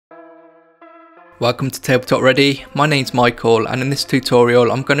Welcome to TableTopReady. My name's Michael, and in this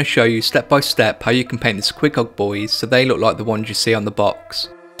tutorial I'm going to show you step by step how you can paint the Squighog Boyz so they look like the ones you see on the box.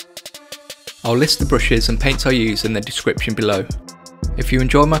 I'll list the brushes and paints I use in the description below. If you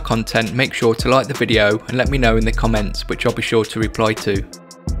enjoy my content, make sure to like the video and let me know in the comments, which I'll be sure to reply to.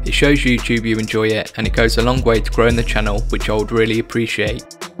 It shows YouTube you enjoy it, and it goes a long way to growing the channel, which I would really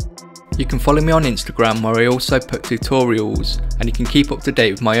appreciate. You can follow me on Instagram, where I also put tutorials, and you can keep up to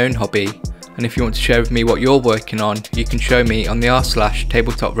date with my own hobby. And if you want to share with me what you're working on, you can show me on the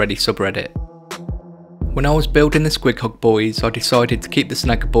r/TableTopReady subreddit. When I was building the Squighog Boyz, I decided to keep the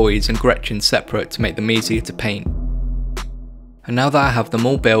Snagga Boyz and Gretchen separate to make them easier to paint. And now that I have them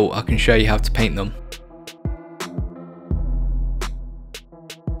all built, I can show you how to paint them.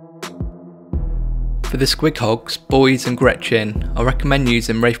 For the Squighogs, Boyz and Gretchen, I recommend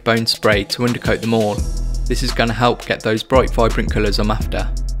using Wraithbone spray to undercoat them all. This is going to help get those bright vibrant colours I'm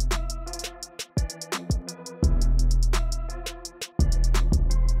after.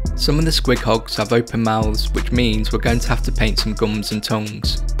 Some of the Squighogs have open mouths, which means we're going to have to paint some gums and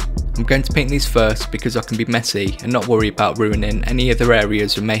tongues. I'm going to paint these first because I can be messy and not worry about ruining any other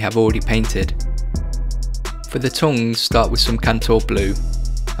areas we may have already painted. For the tongues, start with some Cantor Blue,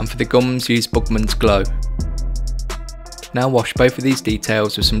 and for the gums use Bugman's Glow. Now wash both of these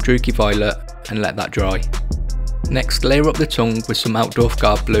details with some Druky Violet and let that dry. Next, layer up the tongue with some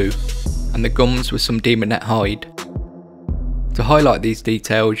Outdoorguard Blue and the gums with some Demonet Hide. To highlight these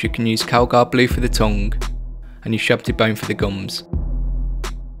details, you can use Calgar Blue for the tongue and use Shabty Bone for the gums.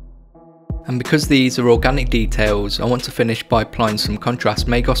 And because these are organic details, I want to finish by applying some contrast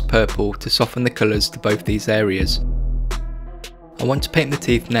Magos Purple to soften the colours to both these areas. I want to paint the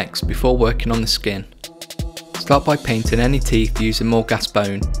teeth next before working on the skin. Start by painting any teeth using more gas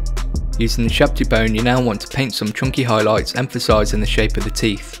bone. Using the Shabty Bone, you now want to paint some chunky highlights emphasising the shape of the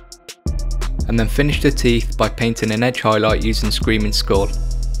teeth. And then finish the teeth by painting an edge highlight using Screaming Skull.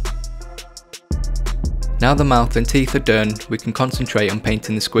 Now the mouth and teeth are done, we can concentrate on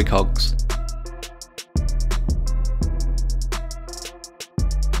painting the Squighogs.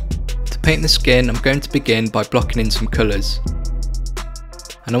 To paint the skin, I'm going to begin by blocking in some colours.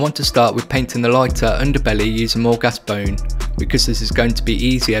 And I want to start with painting the lighter underbelly using more gas bone, because this is going to be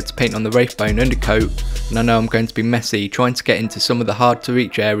easier to paint on the Wraithbone undercoat, and I know I'm going to be messy trying to get into some of the hard to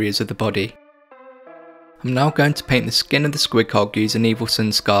reach areas of the body. I'm now going to paint the skin of the Squighog using Evil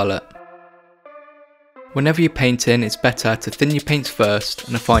Sun Scarlet. Whenever you're painting, it's better to thin your paints first,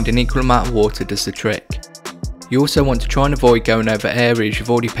 and I find an equal amount of water does the trick. You also want to try and avoid going over areas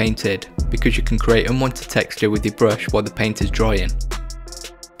you've already painted, because you can create unwanted texture with your brush while the paint is drying.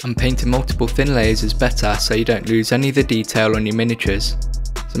 And painting multiple thin layers is better so you don't lose any of the detail on your miniatures.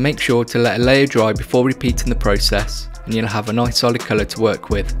 So make sure to let a layer dry before repeating the process, and you'll have a nice solid colour to work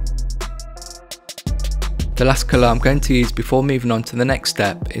with. The last colour I'm going to use before moving on to the next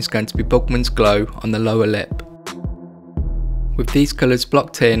step is going to be Bugman's Glow on the lower lip. With these colours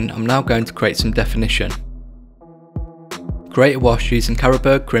blocked in, I'm now going to create some definition. Create a wash using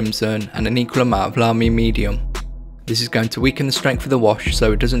Carroburg Crimson and an equal amount of Lamy Medium. This is going to weaken the strength of the wash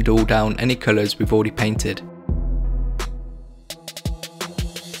so it doesn't dull down any colours we've already painted.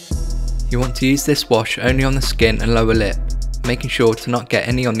 You want to use this wash only on the skin and lower lip, making sure to not get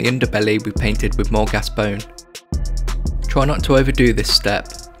any on the underbelly we painted with more gas bone. Try not to overdo this step,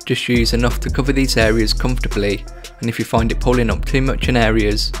 just use enough to cover these areas comfortably, and if you find it pulling up too much in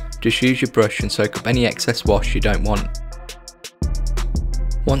areas, just use your brush and soak up any excess wash you don't want.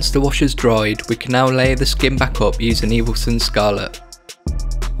 Once the wash has dried, we can now layer the skin back up using Evil Sun Scarlet.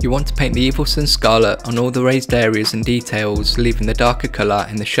 You want to paint the Evil Sun Scarlet on all the raised areas and details, leaving the darker colour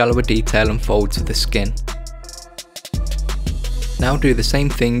in the shallower detail and folds of the skin. Now do the same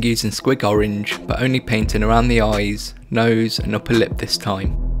thing using Squig Orange, but only painting around the eyes, nose and upper lip this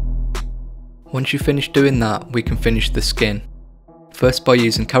time. Once you've finished doing that, we can finish the skin. First by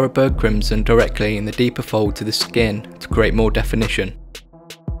using Carroburg Crimson directly in the deeper fold to the skin to create more definition.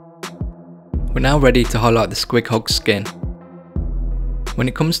 We're now ready to highlight the Squighog's skin. When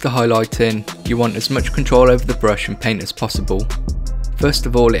it comes to highlighting, you want as much control over the brush and paint as possible. First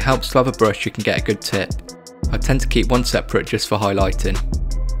of all, it helps to have a brush you can get a good tip. I tend to keep one separate just for highlighting.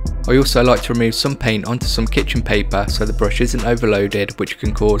 I also like to remove some paint onto some kitchen paper so the brush isn't overloaded, which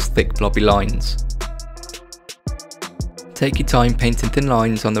can cause thick blobby lines. Take your time painting thin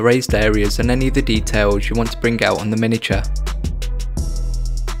lines on the raised areas and any of the details you want to bring out on the miniature.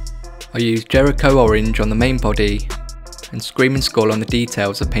 I used Jericho Orange on the main body and Screaming Skull on the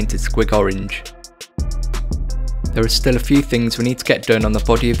details of painted Squig Orange. There are still a few things we need to get done on the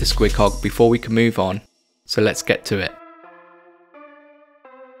body of the Squighog before we can move on, so let's get to it.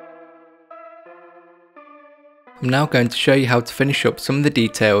 I'm now going to show you how to finish up some of the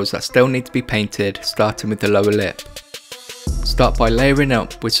details that still need to be painted, starting with the lower lip. Start by layering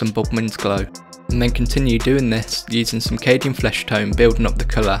up with some Bugman's Glow, and then continue doing this using some Cadian Flesh Tone, building up the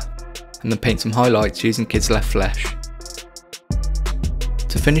colour, and then paint some highlights using Kislev Flesh.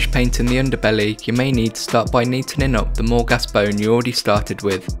 To finish painting the underbelly, you may need to start by neatening up the Morghast bone you already started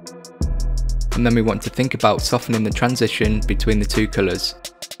with, and then we want to think about softening the transition between the two colours.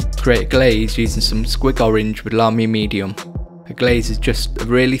 Create a glaze using some Squig Orange with Lamy Medium. A glaze is just a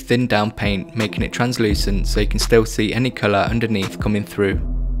really thin down paint, making it translucent so you can still see any colour underneath coming through.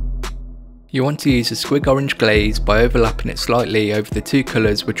 You want to use a Squig Orange glaze by overlapping it slightly over the two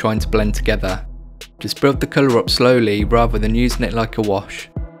colours we're trying to blend together. Just build the colour up slowly rather than using it like a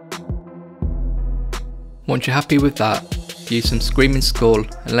wash. Once you're happy with that, use some Screaming Skull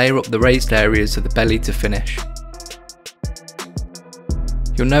and layer up the raised areas of the belly to finish.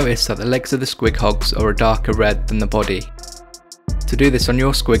 You'll notice that the legs of the Squighogs are a darker red than the body. To do this on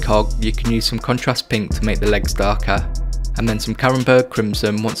your Squighog, you can use some contrast pink to make the legs darker, and then some Carenberg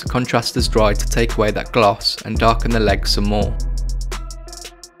Crimson once the contrast has dried to take away that gloss and darken the legs some more.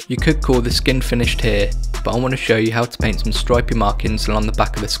 You could call the skin finished here, but I want to show you how to paint some stripy markings along the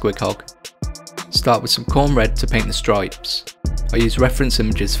back of the Squighog. Start with some Corn Red to paint the stripes. I use reference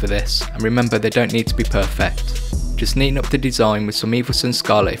images for this, and remember they don't need to be perfect. Just neaten up the design with some Evil Sunz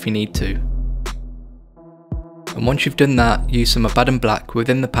Scarlet if you need to. And once you've done that, use some Abaddon Black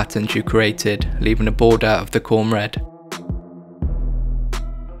within the patterns you created, leaving a border of the Corn Red.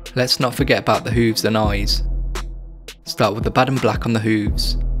 Let's not forget about the hooves and eyes. Start with Abaddon Black on the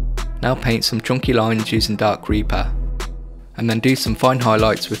hooves. Now paint some chunky lines using Dark Reaper, and then do some fine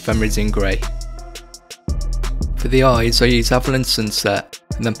highlights with Fenrizine Grey. For the eyes I use Avalon Sunset,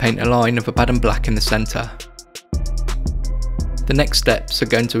 and then paint a line of Abaddon Black in the centre. The next steps are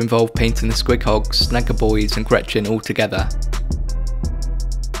going to involve painting the Squighogs, Snagga Boyz and Gretchen all together.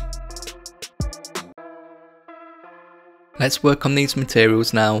 Let's work on these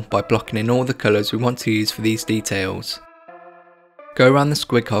materials now by blocking in all the colours we want to use for these details. Go around the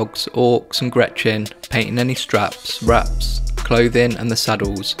Squighogs, Orks and Gretchen, painting any straps, wraps, clothing and the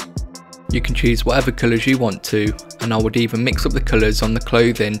saddles. You can choose whatever colours you want to, and I would even mix up the colours on the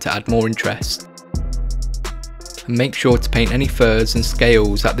clothing to add more interest. And make sure to paint any furs and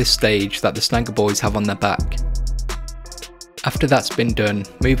scales at this stage that the Snagga Boyz have on their back. After that's been done,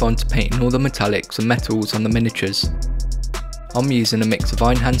 move on to painting all the metallics and metals on the miniatures. I'm using a mix of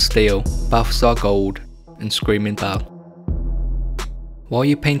Ironhand Steel, Balthasar Gold and Screaming Bell. While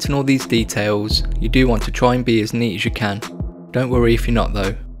you're painting all these details, you do want to try and be as neat as you can. Don't worry if you're not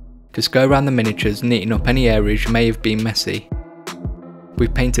though. Just go around the miniatures neating up any areas you may have been messy.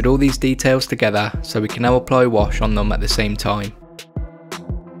 We've painted all these details together, so we can now apply wash on them at the same time.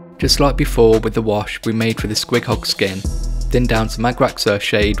 Just like before with the wash we made for the Squighog skin, thin down some Agrax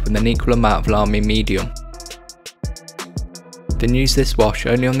Earthshade with an equal amount of Lamy Medium. Then use this wash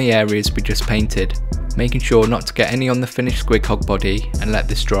only on the areas we just painted, making sure not to get any on the finished Squighog body, and let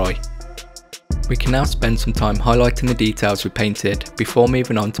this dry. We can now spend some time highlighting the details we painted before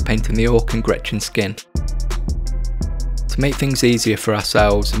moving on to painting the Ork and Gretchen skin. To make things easier for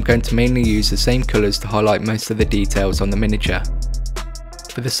ourselves, I'm going to mainly use the same colours to highlight most of the details on the miniature.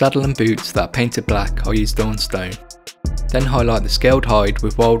 For the saddle and boots that are painted black, I'll use Dawnstone. Then highlight the scaled hide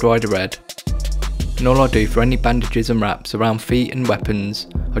with Wild Rider Red. And all I do for any bandages and wraps around feet and weapons,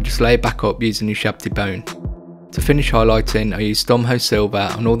 I'll just lay it back up using Ushabti Bone. To finish highlighting, I use Stormhost Silver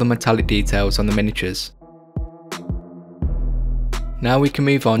on all the metallic details on the miniatures. Now we can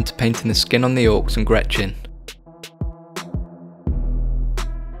move on to painting the skin on the Orks and Gretchen.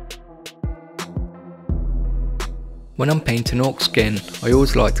 When I'm painting Orc skin, I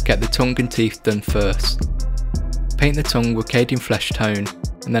always like to get the tongue and teeth done first. Paint the tongue with Cadian Flesh Tone,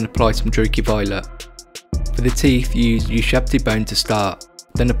 and then apply some Druchii Violet. For the teeth, use Ushabti Bone to start,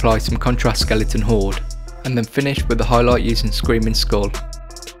 then apply some Contrast Skeleton Horde, and then finish with the highlight using Screaming Skull.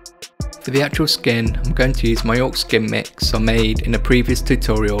 For the actual skin, I'm going to use my Orc skin mix I made in a previous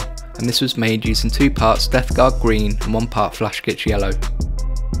tutorial, and this was made using 2 parts Deathguard Green and 1 part Flashgitch Yellow.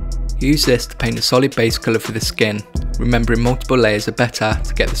 Use this to paint a solid base colour for the skin, remembering multiple layers are better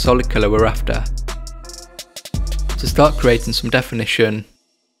to get the solid colour we're after. To start creating some definition,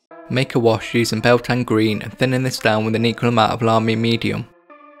 make a wash using Beltane Green and thinning this down with an equal amount of Lamy Medium,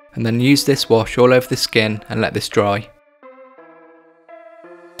 and then use this wash all over the skin and let this dry.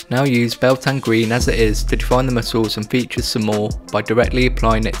 Now use Beltane Green as it is to define the muscles and features some more by directly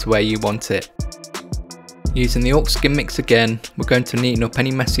applying it to where you want it. Using the Orc skin mix again, we're going to neaten up any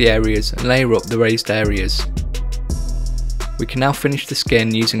messy areas and layer up the raised areas. We can now finish the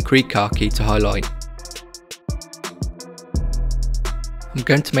skin using Creed Khaki to highlight. I'm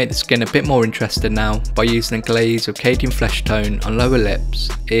going to make the skin a bit more interesting now by using a glaze of Cadian flesh tone on lower lips,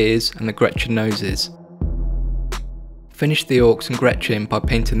 ears and the Gretchen noses. Finish the Orks and Gretchen by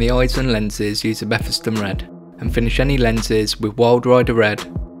painting the eyes and lenses using Mephiston red, and finish any lenses with Wild Rider red,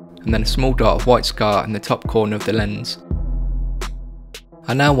 and then a small dot of white scar in the top corner of the lens.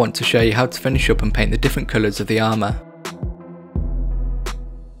 I now want to show you how to finish up and paint the different colours of the armour.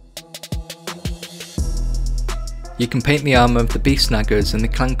 You can paint the armour of the beast snaggers in the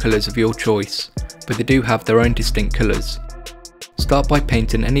clan colours of your choice, but they do have their own distinct colours. Start by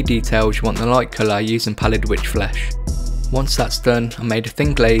painting any details you want the light colour using pallid witch flesh. Once that's done, I made a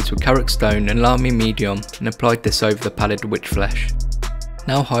thin glaze with Carrick stone and lamy medium and applied this over the pallid witch flesh.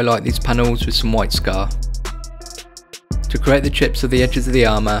 Now highlight these panels with some white scar. To create the chips of the edges of the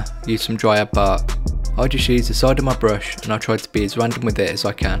armour, use some dryad bark. I just use the side of my brush and I try to be as random with it as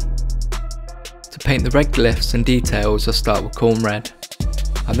I can. To paint the red glyphs and details, I start with corn red.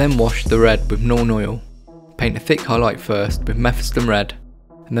 I then wash the red with Norn oil. Paint a thick highlight first with Mephiston red,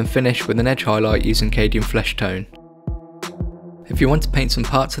 and then finish with an edge highlight using Cadian flesh tone. If you want to paint some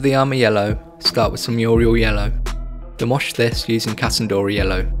parts of the armour yellow, start with some Uriel yellow. Then wash this using Cassandora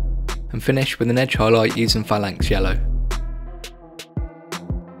yellow, and finish with an edge highlight using Phalanx yellow.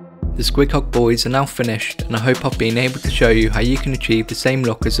 The Squighog Boyz are now finished, and I hope I've been able to show you how you can achieve the same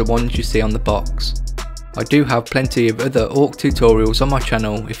look as the ones you see on the box. I do have plenty of other Orc tutorials on my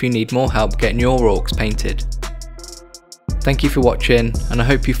channel if you need more help getting your Orcs painted. Thank you for watching, and I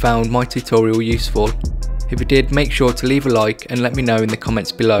hope you found my tutorial useful. If you did, make sure to leave a like and let me know in the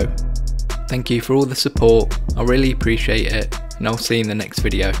comments below. Thank you for all the support, I really appreciate it, and I'll see you in the next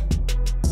video.